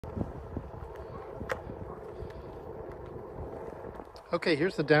Okay,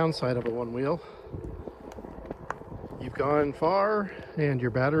 here's the downside of a OneWheel. You've gone far and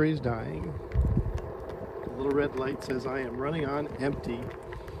your battery's dying. The little red light says I am running on empty.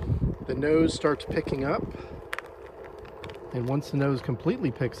 The nose starts picking up, and once the nose completely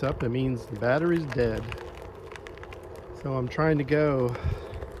picks up, it means the battery's dead. So I'm trying to go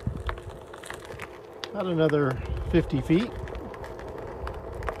about another 50 feet.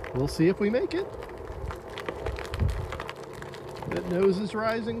 We'll see if we make it. That nose is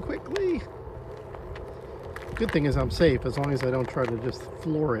rising quickly. Good thing is I'm safe as long as I don't try to just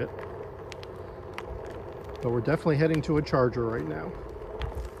floor it. But we're definitely heading to a charger right now.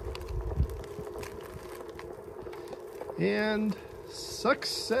 And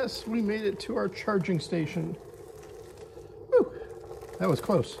success, we made it to our charging station. Whew, that was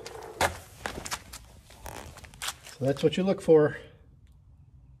close. So that's what you look for.